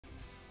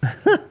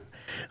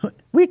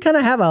we kind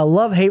of have a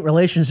love-hate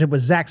relationship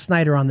with Zack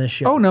Snyder on this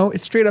show. Oh no,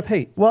 it's straight up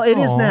hate. Well, it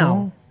is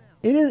now.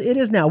 It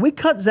is now. We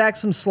cut Zack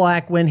some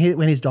slack when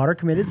his daughter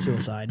committed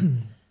suicide.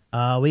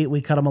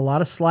 We cut him a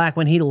lot of slack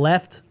when he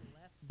left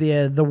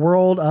the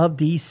world of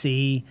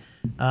DC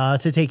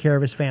to take care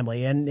of his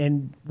family,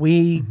 and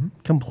we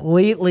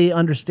completely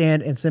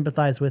understand and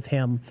sympathize with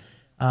him.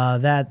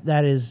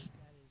 That is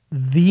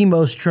the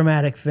most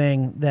traumatic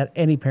thing that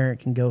any parent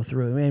can go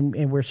through,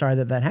 and we're sorry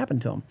that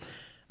happened to him.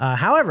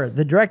 However,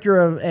 the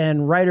director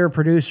and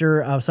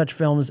writer-producer of such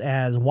films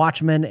as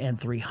Watchmen and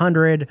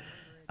 300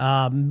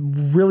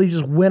 really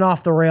just went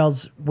off the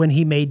rails when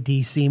he made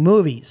DC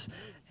movies.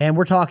 And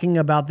we're talking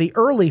about the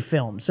early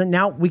films. And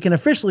now we can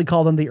officially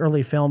call them the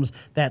early films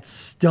that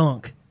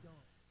stunk.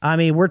 I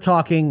mean, we're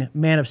talking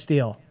Man of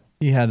Steel.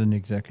 He had an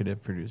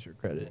executive producer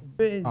credit.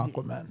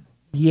 Aquaman.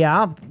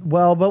 Yeah,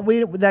 well, but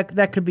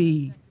that could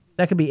be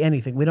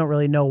anything. We don't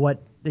really know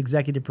what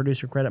executive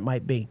producer credit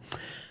might be.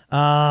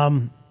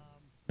 So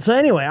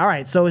anyway, all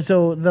right. So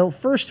the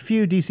first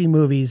few DC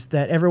movies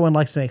that everyone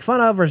likes to make fun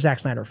of are Zack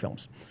Snyder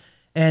films.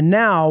 And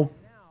now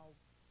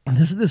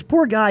this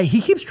poor guy,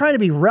 he keeps trying to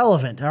be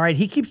relevant. All right.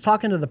 He keeps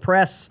talking to the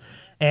press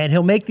and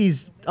he'll make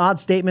these odd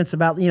statements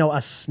about,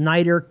 a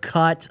Snyder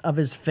cut of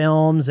his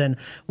films and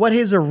what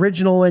his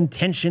original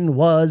intention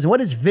was and what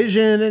his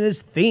vision and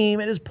his theme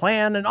and his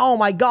plan. And oh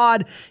my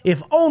God,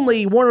 if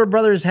only Warner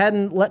Brothers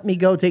hadn't let me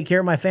go take care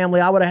of my family,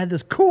 I would have had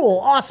this cool,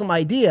 awesome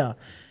idea.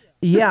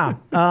 Yeah.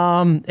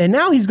 And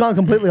now he's gone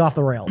completely off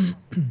the rails.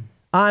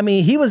 I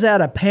mean, he was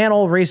at a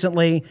panel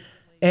recently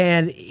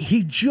and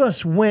he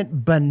just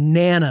went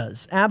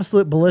bananas,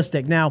 absolute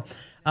ballistic. Now,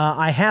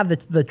 I have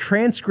the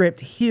transcript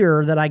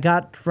here that I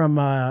got from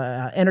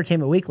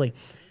Entertainment Weekly.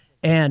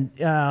 And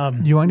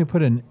you want to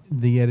put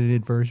the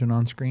edited version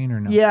on screen or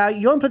no? Yeah,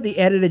 you want to put the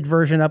edited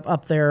version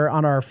up there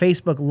on our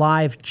Facebook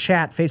live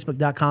chat,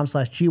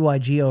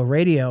 facebook.com/GYGO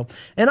radio.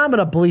 And I'm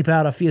going to bleep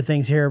out a few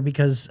things here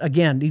because,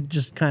 again, he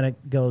just kind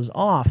of goes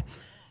off.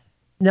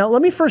 Now,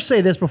 let me first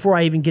say this before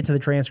I even get to the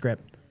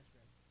transcript.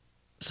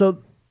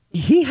 So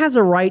he has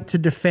a right to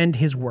defend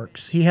his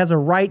works. He has a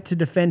right to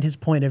defend his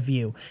point of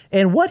view.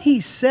 And what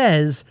he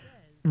says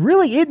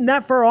really isn't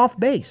that far off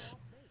base.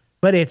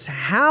 But it's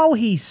how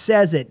he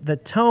says it, the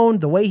tone,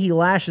 the way he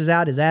lashes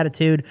out, his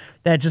attitude,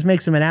 that just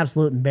makes him an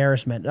absolute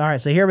embarrassment. All right,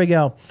 so here we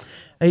go.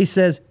 He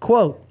says,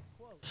 quote,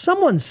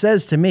 "Someone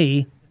says to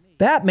me,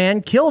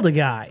 Batman killed a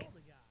guy."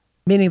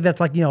 Meaning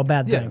that's like, a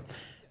bad thing.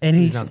 And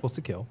he's not supposed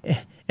to kill.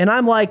 And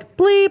I'm like,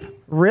 bleep,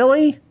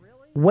 really?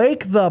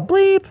 Wake the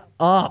bleep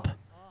up.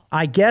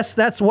 I guess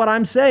that's what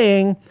I'm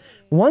saying.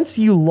 Once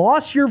you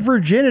lost your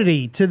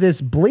virginity to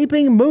this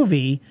bleeping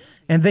movie,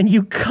 and then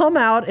you come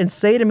out and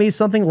say to me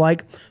something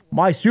like,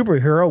 "My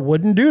superhero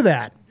wouldn't do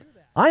that."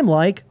 I'm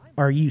like,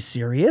 are you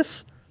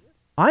serious?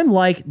 I'm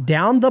like,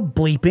 down the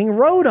bleeping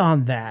road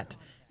on that.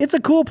 It's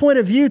a cool point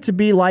of view to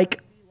be like,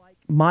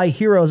 my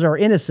heroes are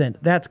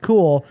innocent. That's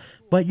cool.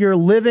 But you're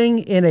living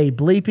in a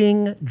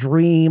bleeping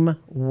dream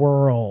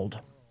world.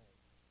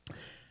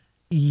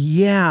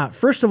 Yeah,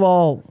 first of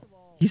all,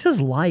 he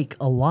says like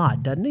a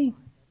lot, doesn't he?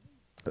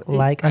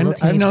 Like I've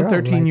known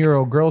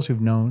 13-year-old girls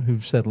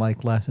who've said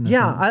like less in a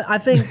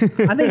sentence.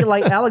 I think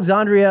like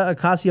Alexandria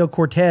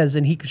Ocasio-Cortez,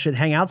 and he should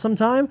hang out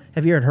sometime.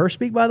 Have you heard her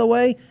speak, by the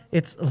way?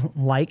 It's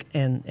like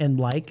and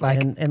like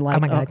and like, oh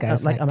my God,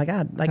 guys, like oh my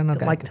God,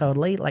 like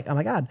totally, like oh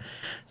my God.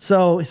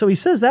 So he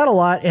says that a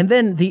lot, and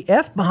then the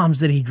F-bombs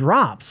that he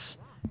drops.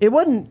 It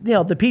wasn't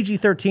the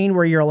PG-13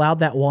 where you're allowed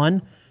that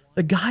one.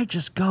 The guy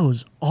just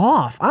goes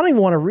off. I don't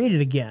even want to read it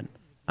again.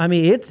 I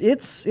mean, it's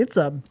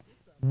a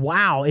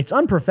wow. It's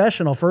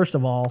unprofessional. First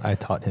of all, I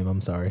taught him.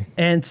 I'm sorry.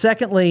 And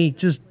secondly,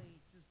 just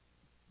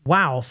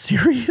wow.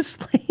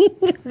 Seriously,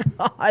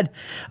 God.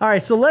 All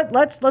right. So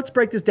let's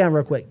break this down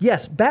real quick.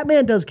 Yes,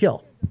 Batman does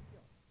kill.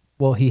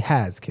 Well, he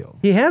has killed.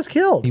 He has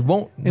killed. He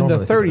won't. In the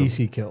 30s,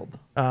 he killed.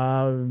 In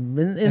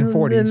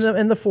 40s.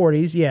 In the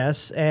 40s,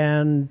 yes.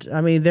 And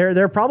I mean, there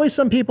are probably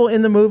some people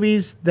in the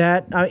movies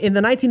that in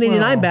the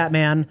 1989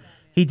 Batman,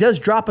 he does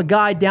drop a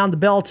guy down the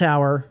bell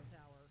tower.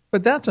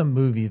 But that's a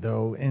movie,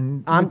 though,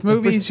 and with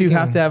movies you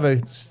have to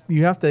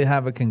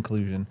have a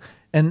conclusion,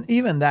 and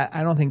even that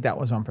I don't think that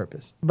was on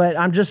purpose. But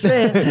I'm just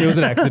saying it was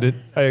an accident.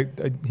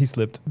 He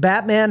slipped.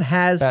 Batman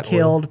has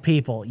killed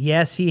people.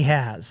 Yes, he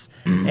has,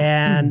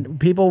 and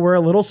people were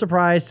a little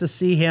surprised to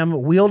see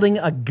him wielding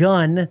a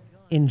gun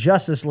in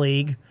Justice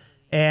League,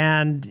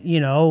 and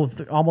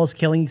almost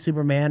killing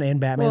Superman and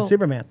Batman and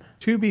Superman.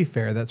 To be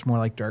fair, that's more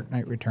like Dark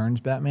Knight Returns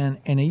Batman,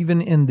 and even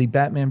in the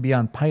Batman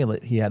Beyond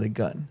pilot, he had a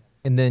gun.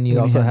 And then you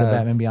also have the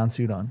Batman Beyond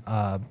suit on.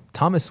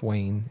 Thomas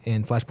Wayne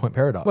in Flashpoint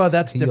Paradox. Well,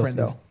 that's different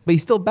though. But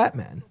he's still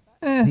Batman.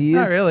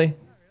 Not really.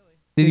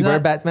 Did he wear a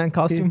Batman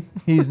costume?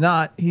 He's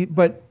not.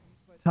 But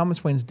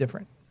Thomas Wayne's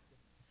different.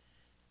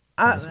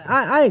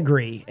 I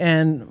agree.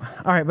 And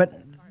all right, but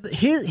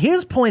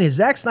his point is,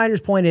 Zack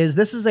Snyder's point is,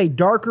 this is a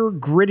darker,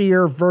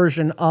 grittier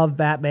version of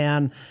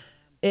Batman.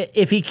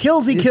 If he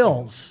kills, he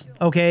kills.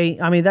 Okay,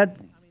 I mean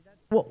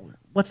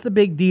what's the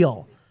big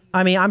deal?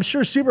 I mean, I'm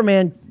sure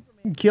Superman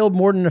killed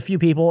more than a few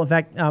people. In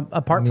fact,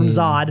 apart from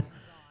Zod,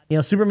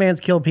 Superman's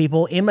killed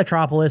people in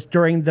Metropolis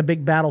during the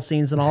big battle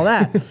scenes and all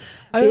that.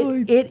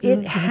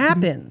 It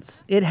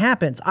happens. It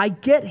happens. I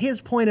get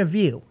his point of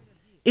view.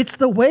 It's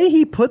the way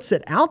he puts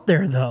it out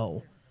there,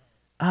 though.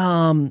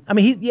 I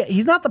mean,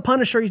 he's not the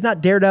Punisher. He's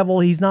not Daredevil.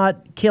 He's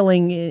not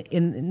killing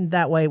in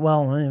that way.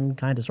 Well,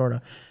 kind of, sort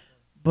of.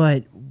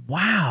 But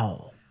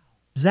wow,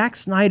 Zack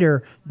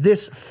Snyder,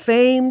 this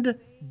famed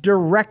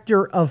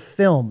director of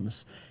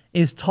films,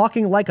 is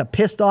talking like a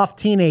pissed off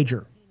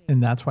teenager.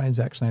 And that's why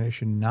Zack Snyder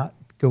should not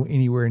go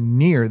anywhere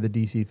near the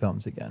DC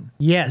films again.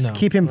 Yes,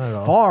 keep him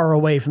far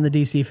away from the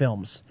DC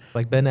films.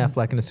 Like Ben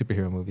Affleck in a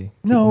superhero movie.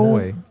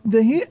 No,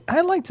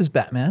 I liked his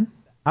Batman.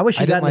 I wish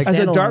he got as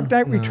a Dark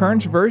Knight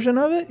Returns version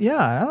of it. Yeah,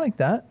 I like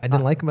that. I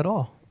didn't like him at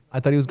all. I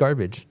thought he was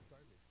garbage.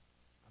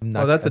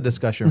 That's a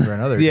discussion for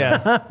another time.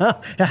 Yeah.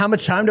 How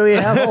much time do we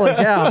have? Holy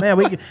cow, man,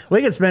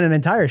 we could spend an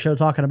entire show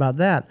talking about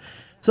that.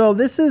 So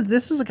this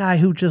is a guy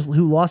who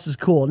lost his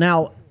cool.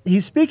 Now,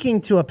 he's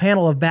speaking to a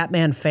panel of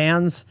Batman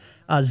fans,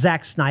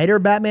 Zack Snyder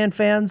Batman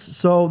fans.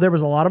 So there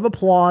was a lot of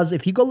applause.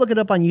 If you go look it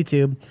up on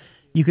YouTube,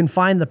 you can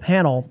find the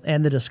panel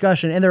and the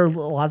discussion, and there are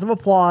lots of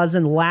applause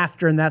and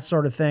laughter and that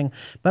sort of thing.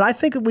 But I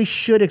think we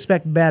should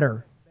expect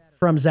better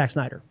from Zack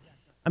Snyder.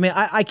 I mean,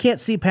 I can't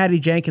see Patty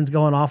Jenkins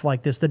going off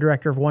like this, the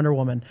director of Wonder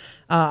Woman.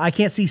 I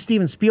can't see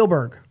Steven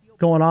Spielberg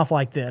going off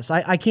like this.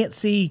 I can't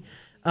see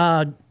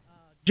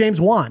James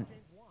Wan,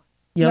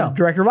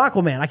 director of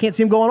Aquaman. I can't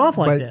see him going off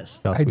like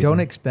this. I don't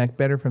expect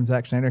better from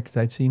Zack Snyder because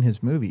I've seen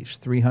his movies.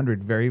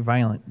 300, very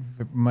violent,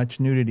 much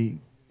nudity.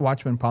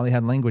 Watchmen probably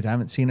had language. I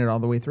haven't seen it all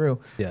the way through.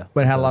 Yeah,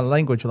 but it had a lot of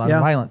language, a lot of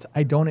violence.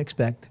 I don't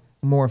expect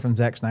more from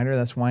Zack Snyder.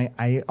 That's why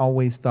I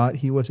always thought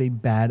he was a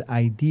bad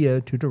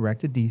idea to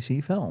direct a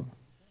DC film.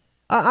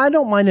 I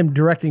don't mind him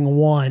directing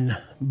one,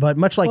 but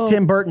much like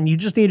Tim Burton, you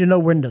just need to know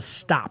when to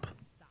stop.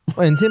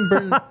 And Tim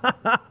Burton,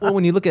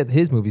 when you look at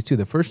his movies too,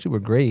 the first two were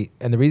great,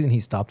 and the reason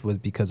he stopped was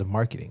because of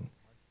marketing.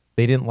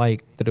 They didn't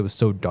like that it was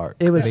so dark.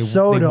 They dark.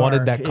 They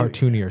wanted that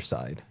cartoonier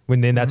side.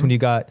 That's when you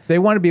got. They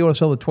want to be able to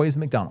sell the toys at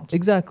McDonald's.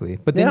 Exactly,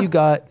 but then you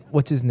got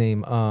what's his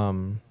name,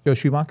 Joe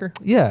Schumacher.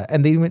 Yeah,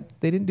 and they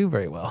didn't do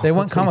very well. They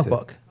went comic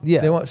book.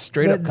 Yeah, they went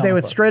straight up. They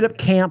went straight up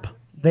camp.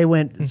 They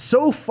went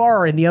so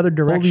far in the other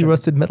direction. Holy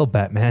rusted metal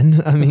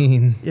Batman. I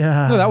mean,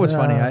 yeah, no, that was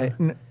funny.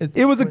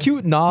 It was a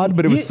cute nod,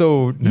 but it was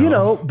so.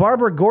 No.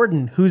 Barbara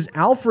Gordon, who's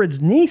Alfred's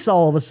niece,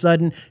 all of a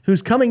sudden,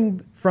 who's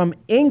coming from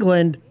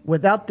England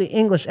without the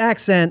English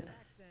accent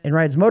and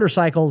rides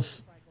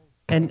motorcycles,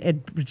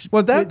 Batman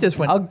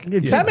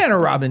or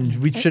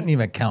Robin. We shouldn't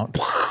even count.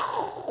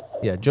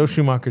 Yeah, Joe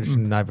Schumacher should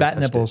not have bat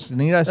nipples.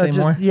 Need I say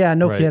more? Yeah,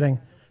 no kidding.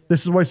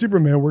 This is why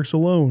Superman works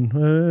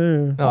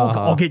alone.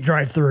 I'll get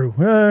drive through.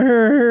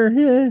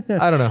 I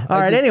don't know. All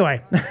right,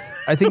 anyway.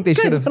 I think they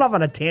should have went off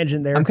on a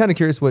tangent there. I'm kind of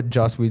curious what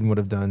Joss Whedon would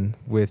have done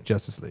with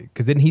Justice League,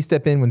 because didn't he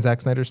step in when Zack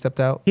Snyder stepped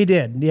out? He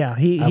did. Yeah,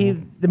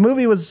 the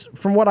movie was,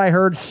 from what I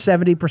heard,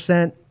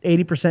 70%,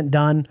 80%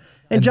 done,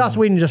 and Joss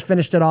Whedon just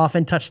finished it off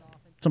and touched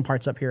some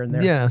parts up here and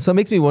there. Yeah, so it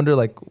makes me wonder,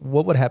 like,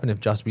 what would happen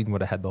if Joss Whedon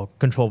would have had the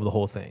control of the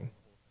whole thing?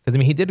 Because I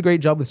mean, he did a great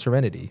job with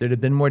Serenity. There'd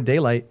have been more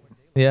daylight.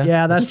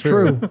 Yeah, that's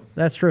true.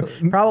 That's true.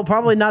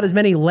 Probably not as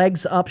many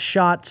legs up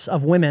shots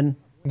of women.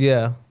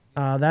 Yeah,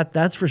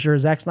 that's for sure.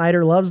 Zack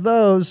Snyder loves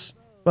those.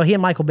 Well, he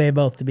and Michael Bay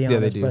both, to be honest. Yeah,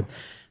 they do. But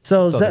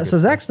so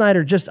Zack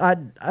Snyder just I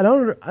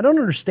don't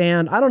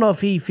understand. I don't know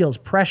if he feels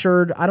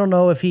pressured. I don't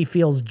know if he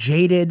feels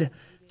jaded,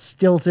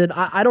 stilted.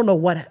 I don't know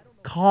what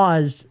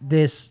caused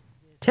this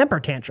temper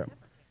tantrum.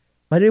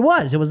 But it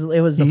was a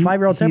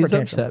 5-year-old temper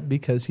tantrum. He's upset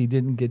because he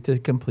didn't get to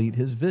complete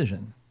his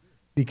vision,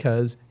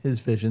 because his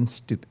vision's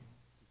stupid.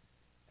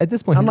 At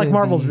this point, unlike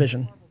Marvel's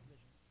vision,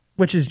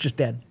 which is just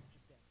dead.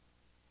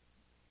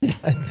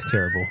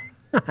 Terrible.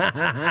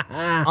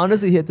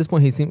 Honestly, at this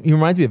point, he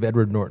reminds me of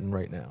Edward Norton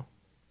right now.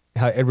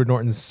 How Edward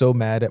Norton's so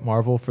mad at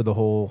Marvel for the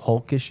whole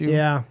Hulk issue.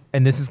 Yeah,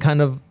 and this is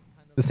kind of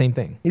the same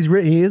thing. He's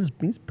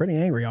pretty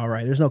angry. All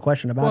right, there's no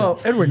question about it.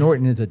 Well, Edward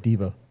Norton is a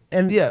diva.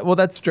 And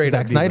that's straight.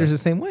 Zack Snyder's the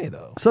same way,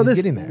 though. So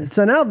he's getting there.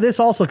 So now this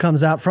also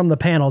comes out from the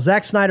panel.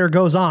 Zack Snyder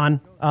goes on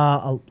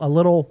a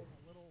little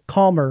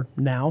calmer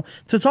now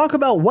to talk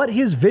about what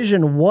his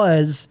vision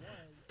was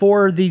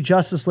for the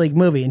Justice League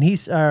movie, and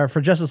he's for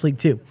Justice League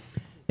 2.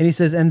 And he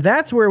says, and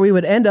that's where we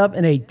would end up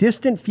in a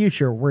distant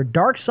future where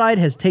Darkseid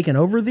has taken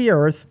over the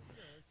Earth,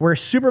 where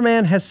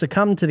Superman has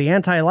succumbed to the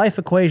anti-life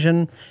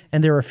equation,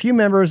 and there are a few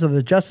members of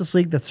the Justice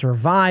League that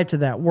survived to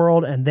that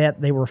world, and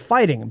that they were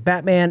fighting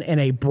Batman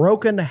and a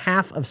broken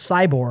half of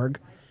Cyborg.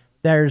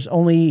 There's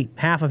only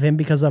half of him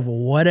because of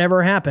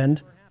whatever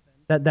happened.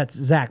 That's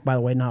Zach, by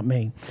the way, not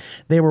me.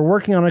 They were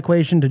working on an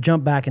equation to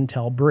jump back and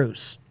tell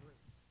Bruce.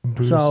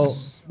 So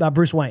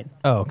Bruce Wayne.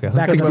 Oh, okay.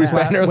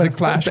 When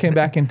Flash came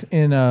back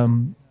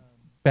in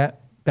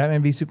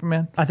Batman v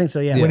Superman. I think so.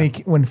 Yeah.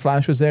 When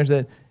Flash was there,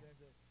 said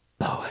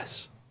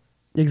Lois.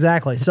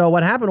 Exactly. So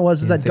what happened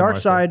was that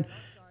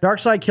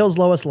Darkseid kills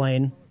Lois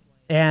Lane,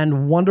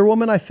 and Wonder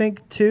Woman, I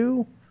think,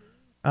 too.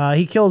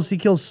 He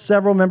kills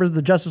several members of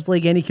the Justice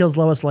League, and he kills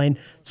Lois Lane.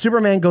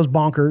 Superman goes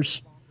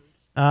bonkers.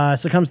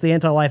 succumbs to the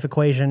anti-life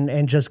equation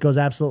and just goes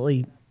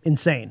absolutely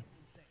insane.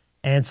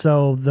 And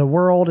so the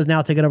world is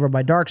now taken over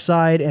by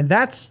Darkseid, and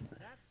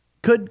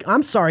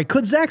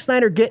could Zack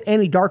Snyder get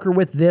any darker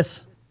with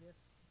this?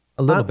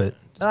 A little bit.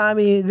 I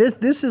mean,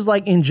 this is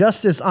like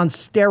Injustice on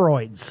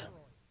steroids.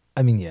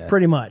 I mean, yeah.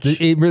 Pretty much.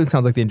 It really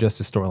sounds like the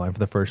Injustice storyline for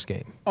the first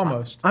game.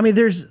 Almost. I mean,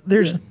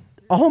 there's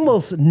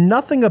almost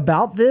nothing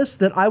about this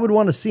that I would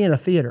want to see in a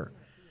theater.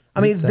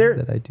 I mean,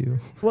 that I do.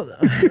 Well,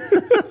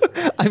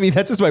 I mean,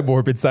 that's just my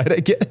morbid side, I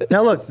guess.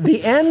 now look,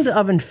 the end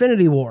of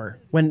Infinity War,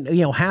 when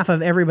half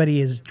of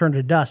everybody is turned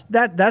to dust,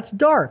 that's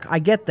dark. I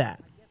get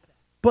that,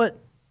 but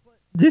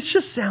this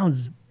just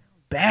sounds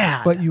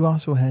bad. But you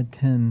also had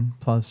 10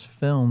 plus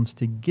films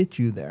to get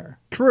you there.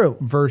 True.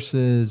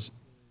 Versus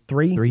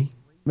three,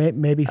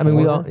 maybe. I mean,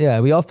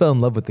 we all fell in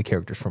love with the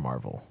characters from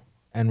Marvel,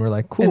 and we're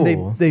like, cool.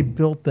 And they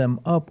built them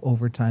up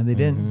over time. They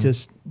didn't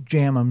just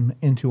jam them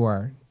into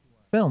our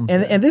films.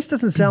 And this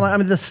doesn't sound like, I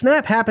mean, the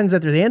snap happens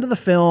at the end of the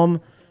film.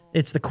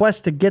 It's the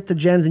quest to get the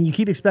gems, and you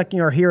keep expecting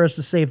our heroes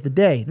to save the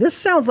day. This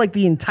sounds like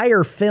the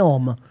entire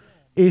film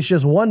is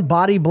just one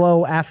body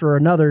blow after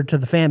another to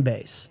the fan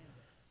base.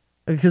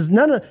 Because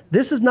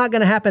this is not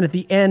going to happen at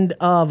the end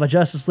of a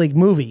Justice League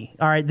movie.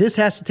 All right, this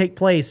has to take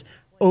place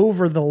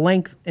over the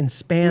length and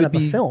span of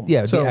a film.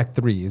 Yeah, so Act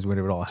 3 is when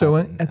it would all happen. So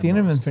at the end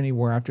of Infinity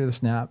War, after the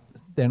snap,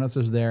 Thanos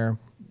is there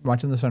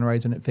watching the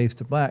sunrise and it fades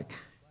to black.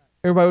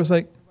 Everybody was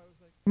like,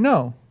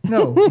 no,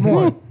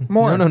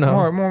 more.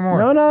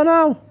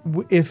 No.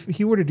 If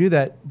he were to do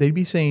that, they'd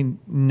be saying,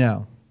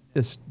 no,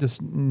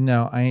 just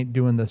no, I ain't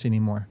doing this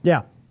anymore.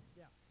 Yeah.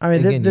 I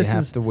mean, Again, this you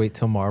have to wait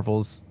till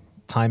Marvel's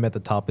time at the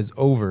top is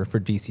over for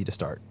DC to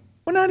start.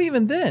 Well, not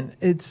even then.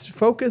 It's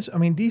focus. I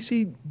mean,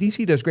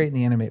 DC does great in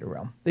the animated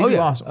realm. They do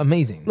awesome.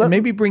 Amazing. And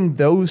maybe bring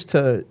those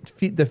to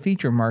the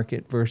feature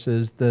market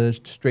versus the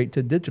straight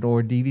to digital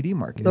or DVD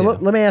market. So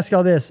let me ask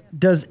y'all this.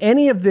 Does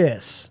any of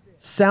this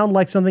sound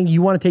like something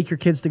you want to take your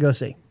kids to go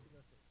see?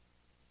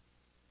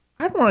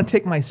 I don't want to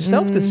take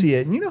myself to see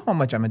it. And you know how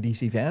much I'm a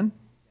DC fan.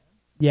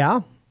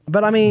 Yeah.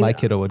 But I mean, my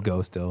kiddo would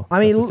go still. I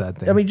mean, that's a sad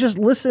thing. I mean, just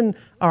listen.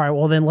 All right,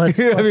 well then let's.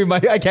 I mean,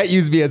 I can't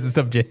use me as a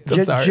subject.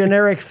 I'm sorry.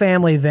 Generic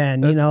family, then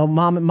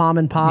mom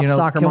and pop,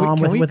 soccer mom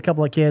with a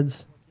couple of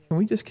kids. Can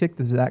we just kick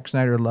the Zack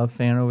Snyder love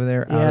fan over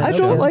there? Yeah, I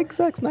don't like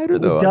Zack Snyder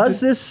though.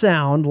 Does this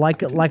sound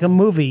like a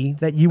movie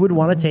that you would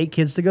want to take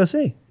kids to go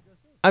see?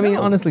 I mean,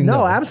 honestly,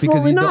 no, no, absolutely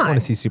because you not. don't want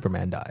to see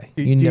Superman die.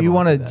 Do you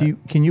want to?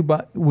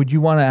 Would you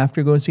want to,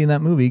 after going seeing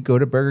that movie, go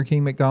to Burger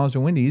King, McDonald's,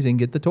 or Wendy's and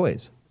get the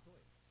toys?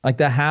 Like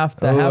the half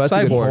that's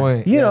a good cyborg.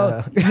 point. You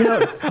know,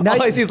 now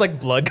all I see is like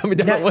blood coming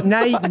down.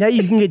 Now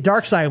you can get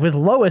Darkseid with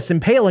Lois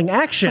impaling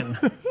action.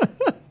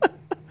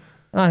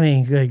 I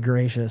mean, good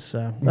gracious.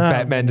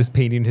 Batman just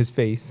painting his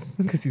face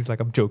because he's like,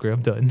 I'm Joker,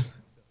 I'm done.